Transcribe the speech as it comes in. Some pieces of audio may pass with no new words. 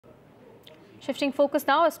Shifting focus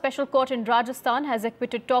now, a special court in Rajasthan has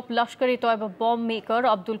acquitted top Lashkar-e-Toiba bomb maker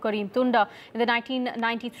Abdul Karim Tunda in the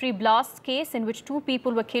 1993 blast case in which 2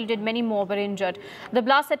 people were killed and many more were injured. The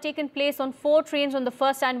blast had taken place on 4 trains on the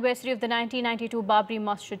first anniversary of the 1992 Babri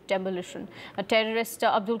Masjid demolition. A terrorist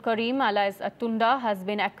Abdul Karim alias Tunda has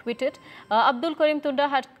been acquitted. Abdul Karim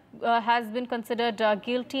Tunda has been considered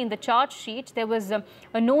guilty in the charge sheet. There was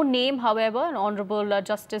no name, however. Honorable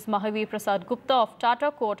Justice Mahavir Prasad Gupta of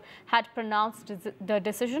Tata Court had pronounced the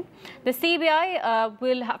decision. The CBI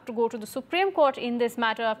will have to go to the Supreme Court in this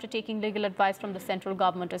matter after taking legal advice from the central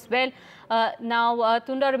government as well.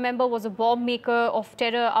 Tunda, remember, was a bomb maker of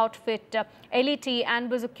terror outfit LET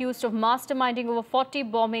and was accused of masterminding over 40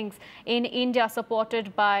 bombings in India,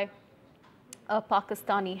 supported by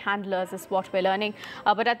Pakistani handlers, is what we're learning.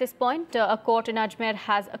 But at this point, a court in Ajmer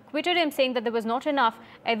has acquitted him, saying that there was not enough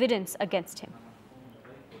evidence against him.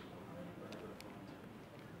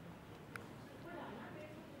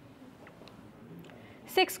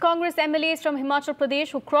 6 Congress MLAs from Himachal Pradesh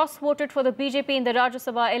who cross-voted for the BJP in the Rajya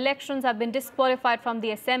Sabha elections have been disqualified from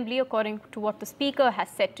the assembly, according to what the Speaker has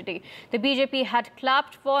said today. The BJP had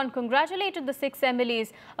clapped for and congratulated the 6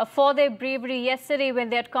 MLAs for their bravery yesterday when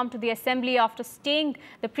they had come to the assembly after staying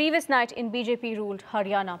the previous night in BJP-ruled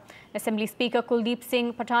Haryana. Assembly Speaker Kuldeep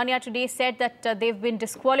Singh Patania today said that they've been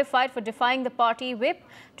disqualified for defying the party whip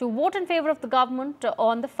to vote in favour of the government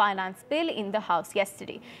on the finance bill in the House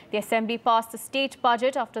yesterday. The assembly passed the state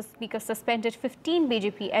budget after Speaker suspended 15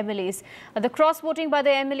 BJP MLAs. The cross-voting by the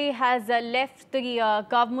MLA has left the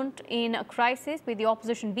government in a crisis, with the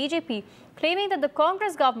opposition BJP claiming that the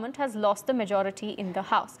Congress government has lost the majority in the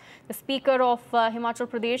House. The Speaker of Himachal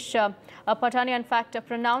Pradesh, Patania, in fact,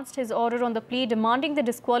 pronounced his order on the plea demanding the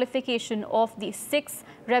disqualification of the 6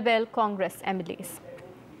 rebel Congress MLAs.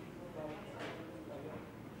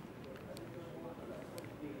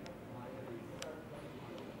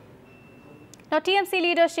 Now, TMC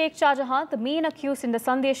leader Sheikh Shahjahan, the main accused in the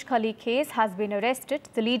Sandesh Khali case, has been arrested.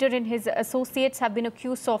 The leader and his associates have been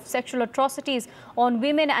accused of sexual atrocities on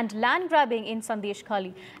women and land grabbing in Sandesh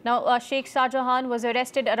Khali. Now, Sheikh Shahjahan was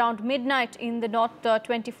arrested around midnight in the North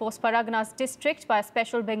 24th Paraganas district by a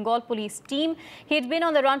special Bengal police team. He had been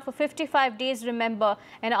on the run for 55 days, remember,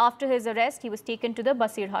 and after his arrest, he was taken to the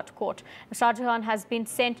Basirhat court. Shahjahan has been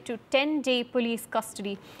sent to 10-day police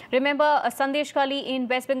custody. Remember, Sandesh Khali in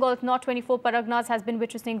West Bengal's North 24 Paraganas has been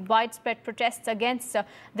witnessing widespread protests against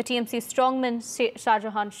the TMC strongman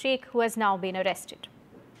Shahjahan Sheikh, who has now been arrested.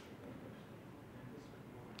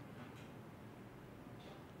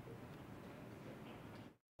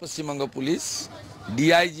 Paschim Banga police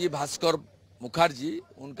DIG Bhaskar Mukherjee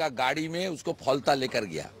उनका गाड़ी में उसको फौलता लेकर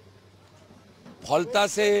गया. फौलता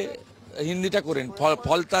से हिंदी टा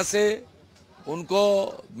फौलता से उनको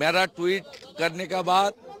मेरा ट्वीट करने का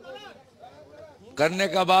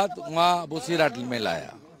बाद वहाँ बसीरहाट में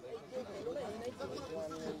लाया.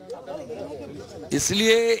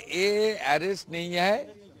 इसलिए ये अरेस्ट नहीं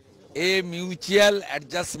है, ये म्यूचुअल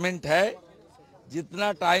एडजस्टमेंट है.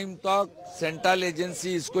 जितना टाइम तक सेंट्रल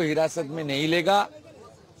एजेंसी इसको हिरासत में नहीं लेगा,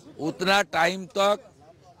 उतना टाइम तक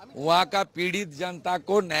वहाँ का पीड़ित जनता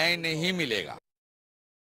को न्याय नहीं मिलेगा.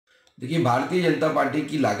 देखिए, भारतीय जनता पार्टी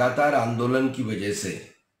की लगातार आंदोलन की वजह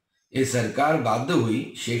से ये सरकार बाध्य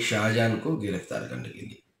हुई शेख शाहजहां को गिरफ्तार करने के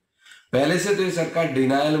लिए. पहले से तो ये सरकार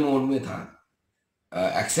डिनायल मोड में था,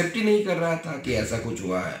 एक्सेप्ट ही नहीं कर रहा था कि ऐसा कुछ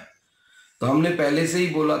हुआ है. तो हमने पहले से ही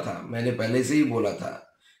बोला था, मैंने पहले से ही बोला था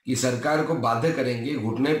कि सरकार को बाध्य करेंगे,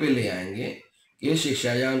 घुटने पे ले आएंगे कि शेख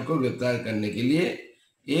शाहजहां को गिरफ्तार करने के लिए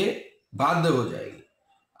ये बाध्य हो जाएगी.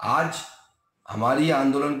 आज हमारी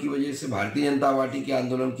आंदोलन की वजह से, भारतीय जनता पार्टी के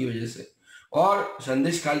आंदोलन की वजह से और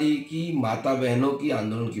संदेश खाली की माता बहनों की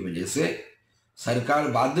आंदोलन की वजह से सरकार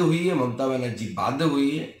बाध्य हुई है, ममता बनर्जी बाध्य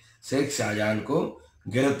हुई है शेख शाहजहां को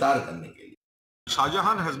गिरफ्तार करने के लिए.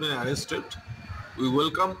 Shahjahan has been arrested. We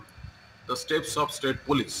welcome the steps of state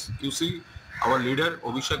police. You see, our leader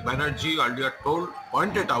Abhishek Banerjee earlier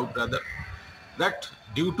pointed out that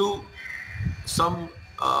due to some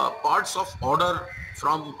parts of order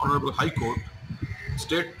from Honorable High Court,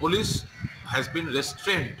 state police has been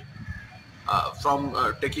restrained from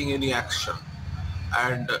taking any action.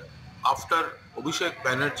 And after Abhishek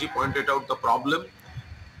Banerjee pointed out the problem,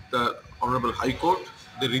 the Honorable High Court,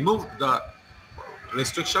 they removed the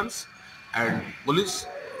restrictions and police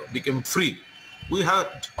became free. We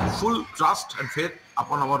had full trust and faith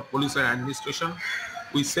upon our police and administration.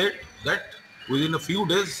 We said that within a few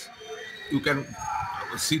days you can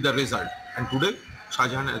see the result, and today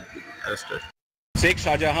Shahjahan has been arrested. Sheikh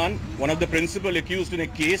Shahjahan, one of the principal accused in a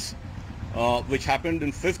case which happened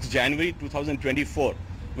on 5th January 2024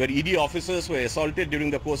 where ED officers were assaulted during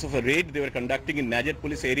the course of a raid they were conducting in Najat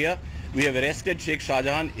police area. We have arrested Sheikh Shah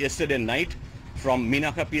Jahan yesterday night from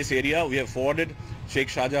Minaka PS area. We have forwarded Sheikh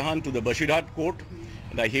Shah Jahan to the Bashirhat court,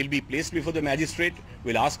 and he'll be placed before the magistrate.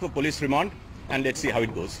 We'll ask for police remand, and let's see how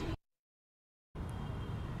it goes.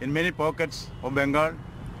 In many pockets of Bengal,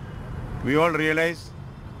 we all realize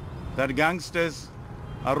that gangsters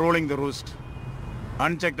are ruling the roost,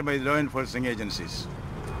 unchecked by law enforcement agencies.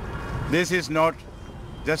 This is not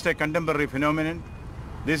just a contemporary phenomenon.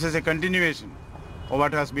 This is a continuation of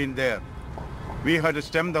what has been there. We have to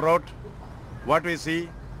stem the rot. What we see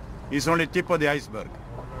is only tip of the iceberg.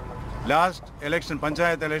 Last election,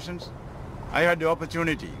 Panchayat elections, I had the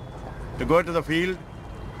opportunity to go to the field,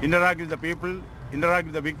 interact with the people, interact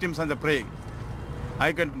with the victims and the prey.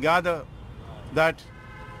 I can gather that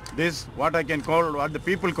this, what I can call, what the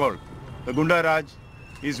people call, the Gunda Raj,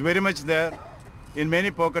 is very much there in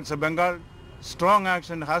many pockets of Bengal. Strong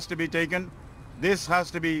action has to be taken. This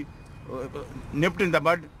has to be nipped in the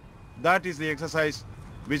bud. That is the exercise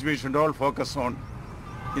which we should all focus on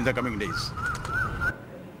in the coming days.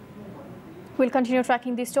 We'll continue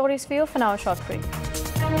tracking these stories for you. For now, a short break.